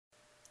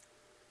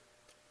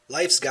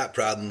Life's got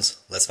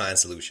problems, let's find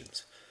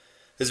solutions.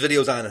 This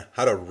video is on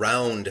how to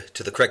round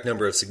to the correct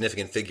number of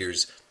significant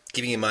figures,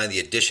 keeping in mind the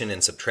addition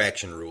and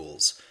subtraction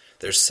rules.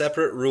 There's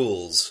separate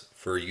rules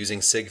for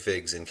using sig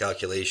figs in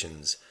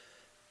calculations,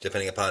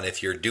 depending upon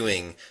if you're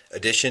doing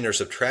addition or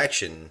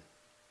subtraction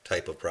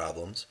type of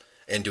problems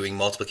and doing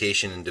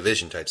multiplication and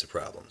division types of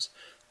problems.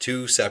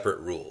 Two separate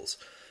rules.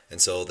 And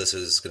so this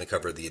is going to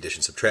cover the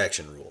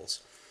addition-subtraction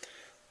rules.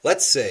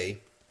 Let's say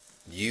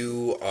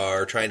you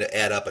are trying to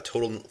add up a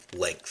total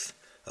length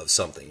of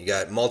something. You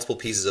got multiple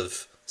pieces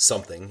of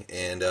something,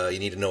 and you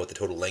need to know what the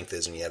total length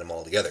is when you add them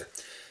all together.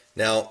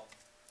 Now,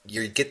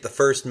 you get the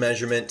first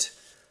measurement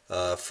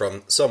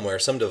from somewhere,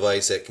 some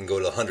device that can go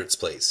to the hundredths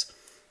place.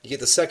 You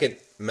get the second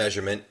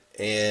measurement,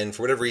 and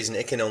for whatever reason,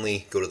 it can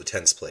only go to the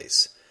tenths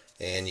place.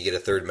 And you get a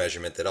third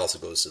measurement that also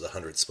goes to the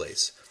hundredths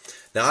place.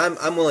 Now,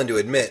 I'm willing to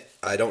admit,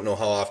 I don't know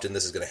how often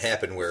this is going to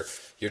happen, where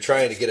you're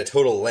trying to get a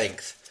total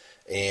length,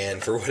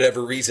 and for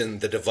whatever reason,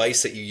 the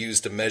device that you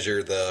use to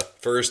measure the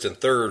first and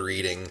third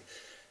reading,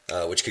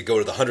 which could go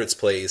to the hundredths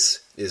place,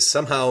 is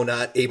somehow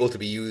not able to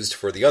be used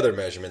for the other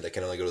measurement that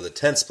can only go to the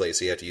tenths place,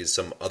 so you have to use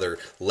some other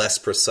less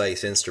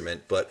precise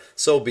instrument, but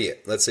so be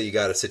it. Let's say you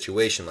got a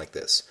situation like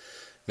this.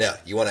 Now,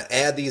 you want to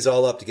add these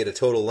all up to get a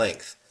total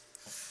length.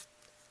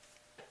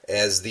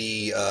 As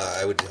the,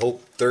 I would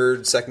hope,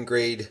 third, second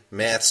grade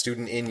math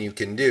student in you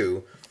can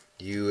do,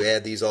 you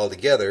add these all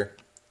together,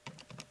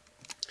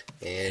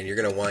 and you're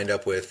going to wind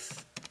up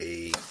with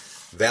a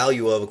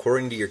value of,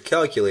 according to your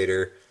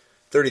calculator,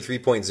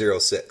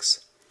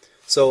 33.06.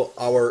 So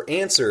our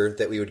answer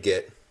that we would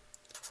get,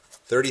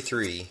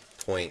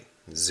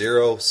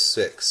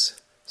 33.06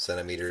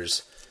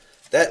 centimeters,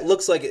 that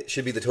looks like it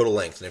should be the total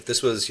length. And if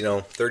this was,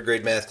 third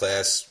grade math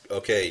class,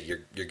 okay,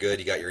 you're good,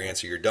 you got your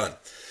answer, you're done.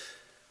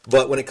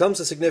 But when it comes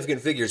to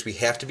significant figures, we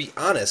have to be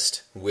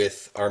honest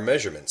with our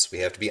measurements. We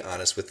have to be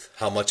honest with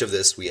how much of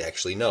this we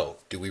actually know.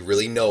 Do we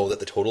really know that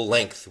the total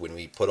length, when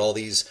we put all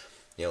these,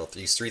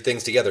 these three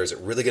things together, is it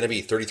really going to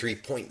be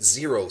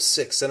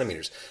 33.06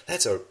 centimeters?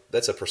 That's a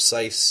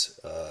precise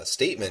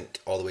statement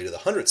all the way to the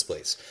hundredths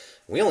place.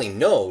 We only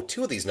know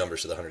two of these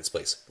numbers to the hundredths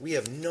place. We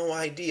have no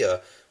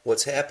idea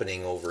what's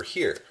happening over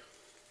here.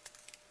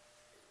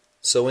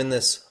 So in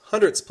this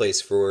hundredths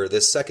place for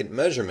this second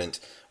measurement,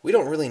 we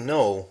don't really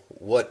know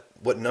what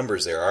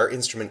numbers there are. Our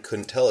instrument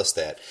couldn't tell us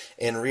that.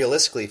 And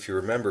realistically, if you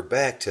remember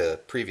back to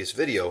previous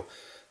video,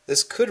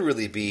 this could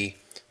really be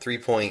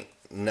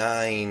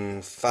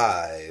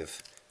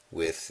 3.95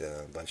 with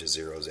a bunch of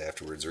zeros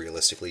afterwards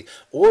realistically.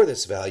 Or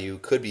this value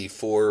could be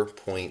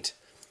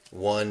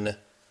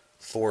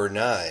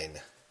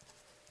 4.149.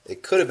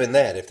 It could have been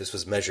that if this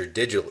was measured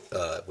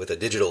with a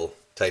digital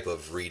type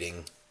of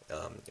reading.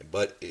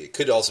 But it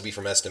could also be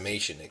from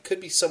estimation. It could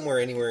be somewhere,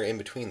 anywhere in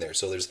between there.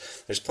 So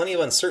there's plenty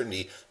of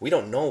uncertainty. We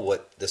don't know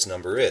what this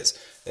number is.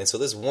 And so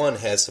this one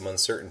has some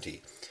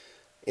uncertainty.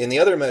 In the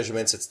other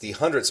measurements, it's the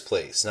hundredths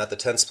place, not the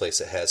tenths place,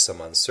 that has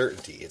some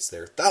uncertainty. It's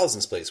their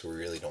thousandths place where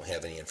we really don't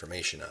have any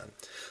information on.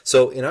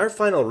 So in our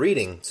final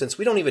reading, since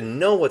we don't even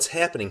know what's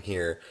happening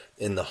here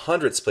in the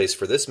hundredths place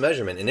for this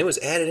measurement, and it was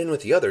added in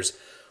with the others,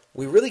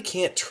 we really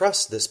can't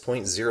trust this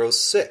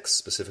 0.06,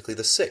 specifically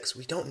the 6.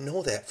 We don't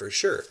know that for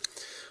sure.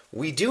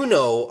 We do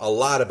know a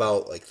lot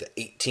about like the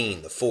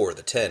 18, the 4,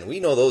 the 10. We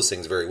know those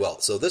things very well.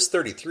 So this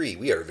 33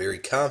 we are very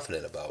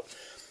confident about.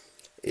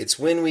 It's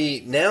when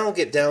we now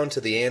get down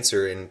to the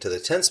answer into the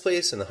tenths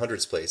place and the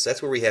hundredths place,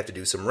 that's where we have to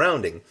do some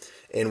rounding,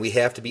 and we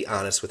have to be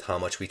honest with how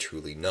much we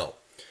truly know.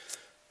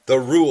 The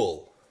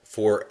rule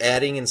for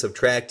adding and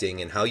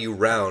subtracting and how you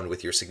round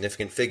with your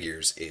significant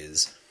figures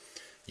is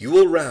you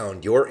will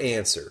round your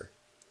answer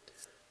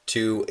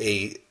to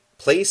a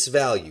place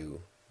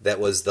value that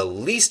was the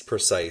least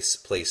precise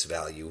place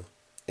value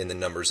in the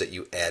numbers that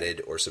you added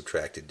or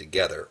subtracted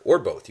together, or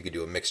both. You could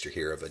do a mixture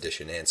here of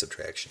addition and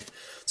subtraction.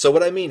 So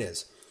what I mean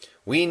is,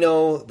 we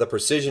know the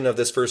precision of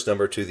this first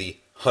number to the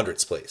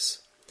hundredths place.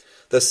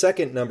 The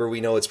second number,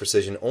 we know its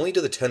precision only to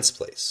the tenths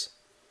place.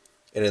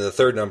 And in the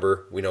third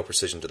number, we know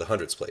precision to the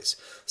hundredths place.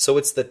 So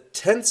it's the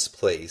tenths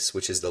place,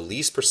 which is the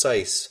least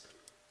precise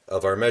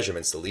of our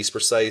measurements, the least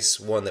precise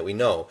one that we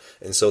know.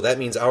 And so that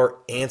means our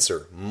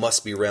answer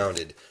must be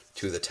rounded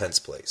to the tenths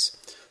place.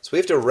 So we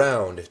have to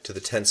round to the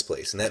tenths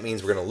place, and that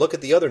means we're going to look at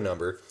the other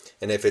number,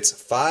 and if it's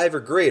 5 or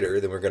greater,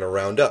 then we're going to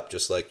round up,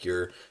 just like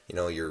your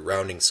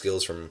rounding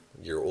skills from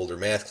your older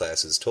math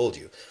classes told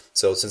you.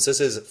 So since this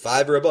is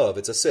 5 or above,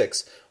 it's a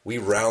 6, we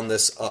round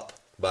this up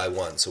by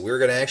 1. So we're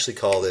going to actually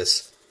call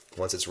this,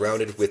 once it's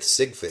rounded with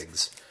sig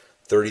figs,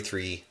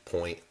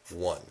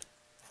 33.1.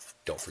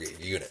 Don't forget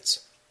your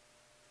units.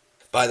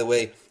 By the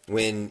way,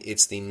 when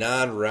it's the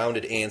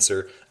non-rounded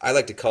answer, I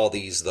like to call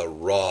these the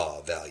raw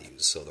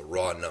values, so the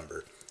raw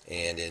number.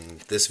 And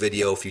in this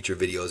video, future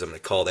videos, I'm going to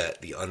call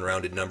that the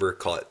unrounded number,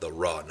 call it the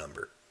raw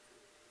number.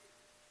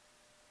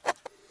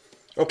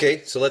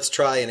 Okay, so let's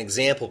try an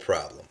example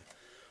problem.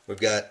 We've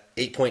got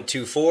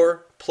 8.24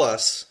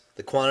 plus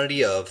the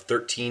quantity of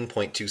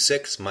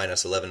 13.26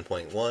 minus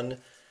 11.1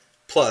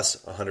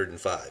 plus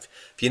 105.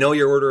 If you know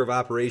your order of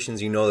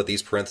operations, you know that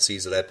these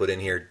parentheses that I put in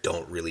here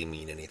don't really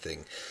mean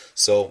anything.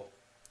 So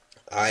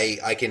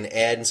I can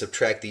add and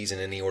subtract these in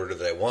any order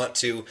that I want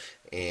to,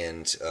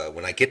 and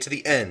when I get to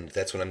the end,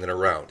 that's when I'm going to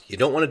round. You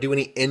don't want to do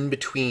any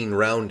in-between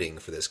rounding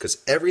for this,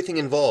 because everything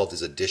involved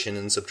is addition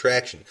and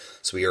subtraction.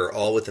 So we are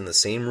all within the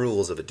same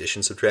rules of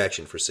addition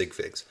subtraction for sig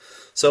figs.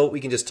 So we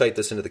can just type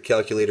this into the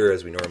calculator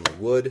as we normally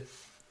would.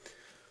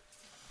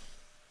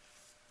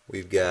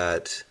 We've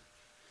got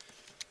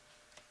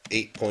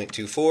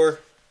 8.24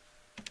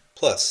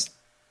 plus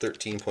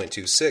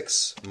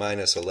 13.26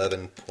 minus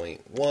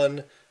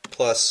 11.1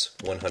 plus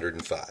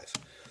 105.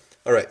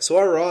 All right, so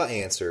our raw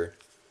answer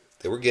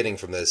that we're getting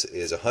from this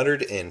is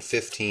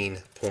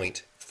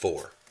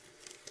 115.4.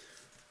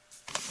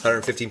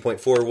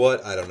 115.4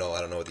 what? I don't know.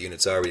 I don't know what the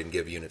units are. We didn't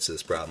give units to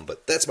this problem,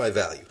 but that's my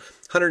value,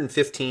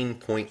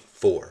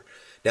 115.4.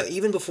 Now,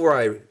 even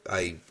before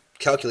I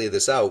calculated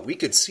this out, we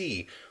could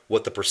see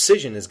what the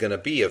precision is going to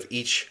be of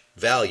each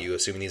value,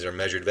 assuming these are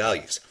measured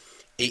values.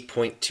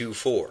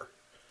 8.24.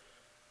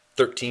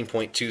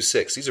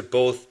 13.26. These are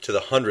both to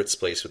the hundredths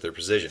place with their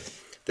precision.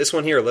 This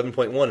one here,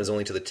 11.1, is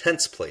only to the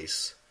tenths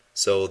place.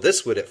 So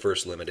this would at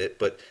first limit it,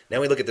 but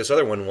now we look at this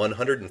other one,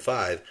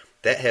 105.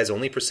 That has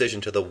only precision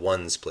to the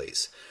ones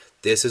place.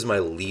 This is my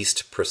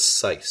least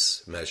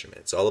precise measurement.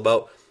 It's all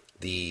about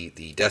the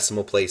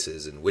decimal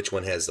places and which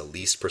one has the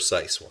least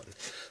precise one.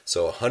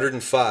 So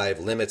 105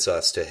 limits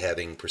us to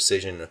having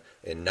precision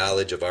and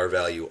knowledge of our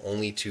value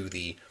only to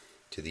the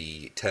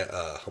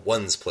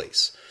ones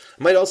place.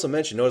 I might also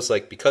mention, notice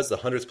like because the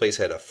hundredths place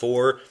had a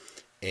 4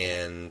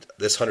 and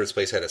this hundredths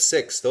place had a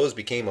 6, those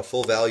became a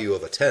full value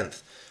of a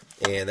tenth.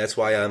 And that's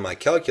why on my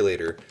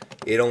calculator,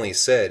 it only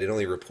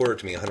reported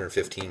to me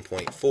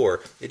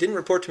 115.4. It didn't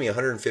report to me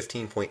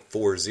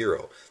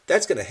 115.40.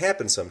 That's going to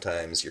happen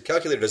sometimes. Your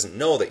calculator doesn't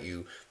know that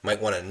you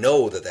might want to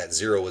know that that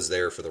 0 was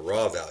there for the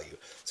raw value.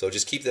 So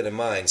just keep that in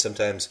mind.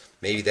 Sometimes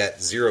maybe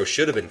that 0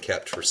 should have been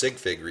kept for sig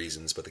fig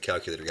reasons, but the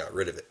calculator got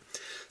rid of it.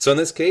 So in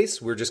this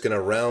case, we're just going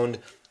to round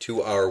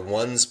to our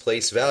ones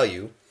place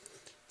value.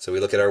 So we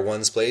look at our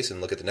ones place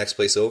and look at the next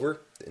place over.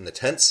 In the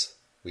tenths,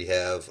 we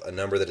have a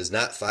number that is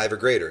not 5 or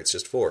greater. It's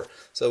just 4.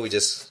 So we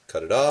just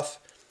cut it off.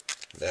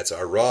 That's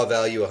our raw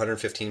value,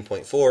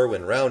 115.4.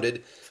 When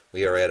rounded,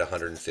 we are at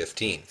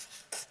 115.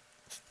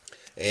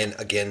 And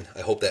again,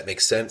 I hope that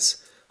makes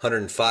sense.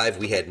 105,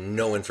 we had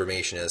no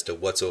information as to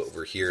what's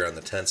over here on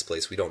the tenths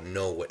place. We don't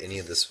know what any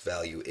of this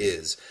value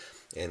is.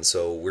 And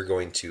so we're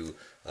going to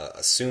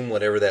assume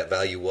whatever that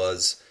value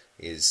was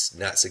is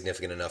not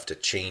significant enough to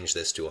change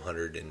this to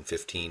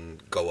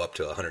 115, go up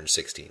to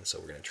 116. So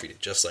we're going to treat it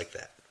just like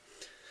that.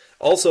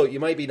 Also, you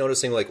might be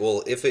noticing like,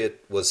 well, if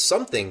it was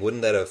something,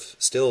 wouldn't that have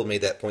still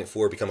made that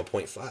 0.4 become a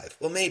 0.5?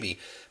 Well, maybe,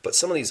 but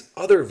some of these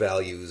other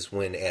values,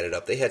 when added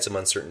up, they had some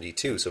uncertainty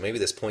too, so maybe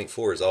this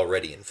 0.4 is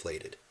already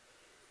inflated.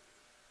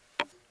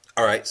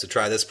 All right, so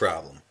try this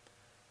problem.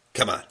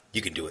 Come on,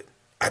 you can do it.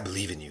 I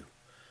believe in you.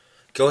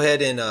 Go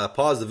ahead and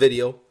pause the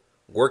video,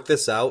 work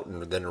this out,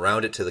 and then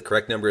round it to the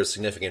correct number of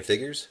significant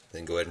figures.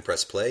 Then go ahead and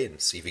press play and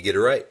see if you get it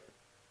right.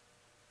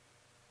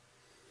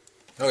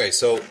 Okay,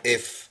 so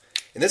if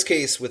in this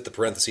case, with the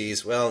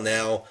parentheses, well,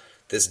 now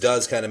this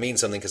does kind of mean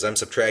something because I'm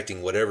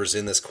subtracting whatever's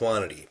in this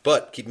quantity.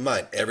 But keep in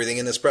mind, everything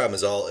in this problem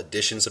is all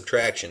addition,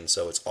 subtraction,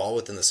 so it's all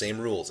within the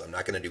same rules. I'm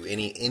not going to do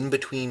any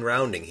in-between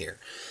rounding here.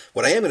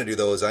 What I am going to do,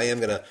 though, is I am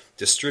going to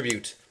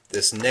distribute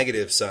this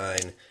negative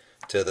sign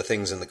to the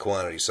things in the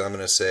quantity. So I'm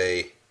going to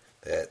say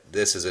that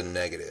this is a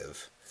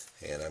negative,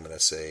 and I'm going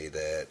to say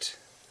that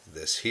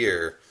this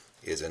here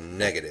is a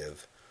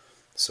negative.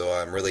 So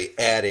I'm really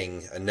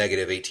adding a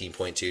negative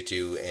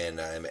 18.22 and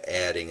I'm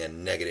adding a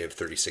negative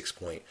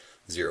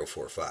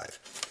 36.045.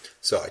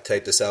 So I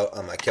type this out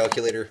on my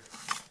calculator.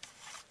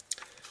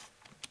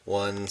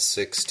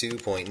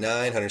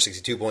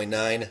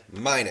 162.9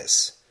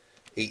 minus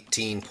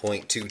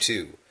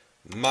 18.22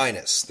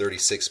 minus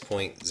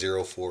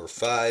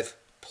 36.045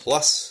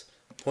 plus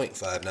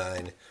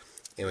 0.59.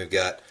 And we've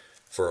got,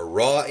 for a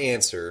raw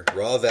answer,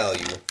 raw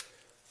value,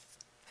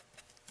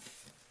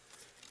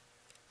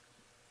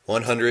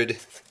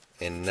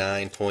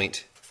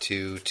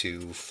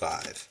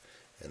 109.225,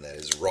 and that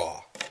is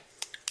raw.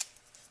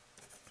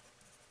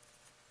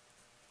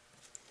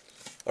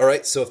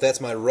 Alright, so if that's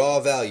my raw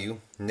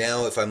value,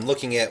 now if I'm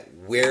looking at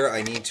where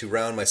I need to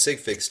round my sig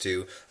figs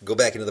to, go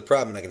back into the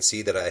problem and I can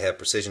see that I have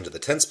precision to the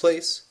tenths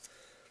place,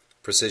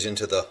 precision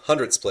to the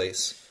hundredths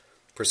place,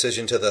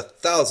 precision to the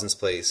thousandths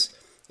place,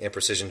 and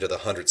precision to the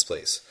hundredths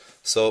place.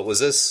 So it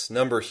was this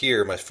number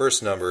here, my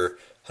first number,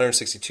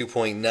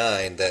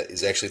 162.9, that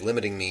is actually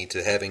limiting me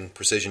to having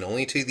precision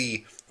only to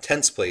the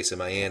tenths place in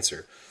my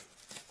answer.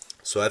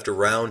 So I have to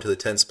round to the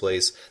tenths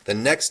place. The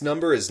next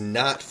number is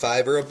not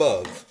 5 or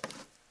above,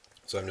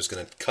 so I'm just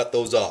going to cut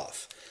those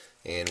off.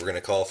 And we're going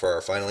to call for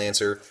our final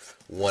answer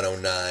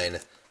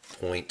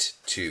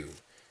 109.2.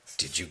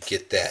 Did you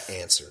get that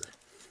answer?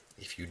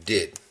 If you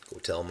did, go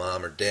tell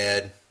mom or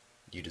dad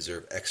you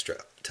deserve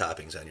extra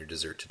toppings on your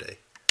dessert today.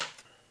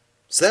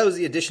 So that was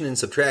the addition and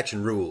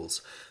subtraction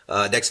rules.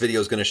 Next video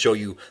is going to show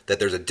you that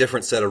there's a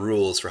different set of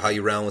rules for how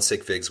you round with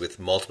sig figs with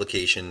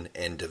multiplication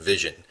and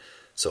division.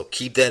 So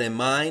keep that in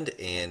mind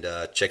and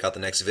check out the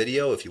next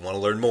video if you want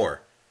to learn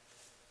more.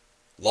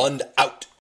 Lund out!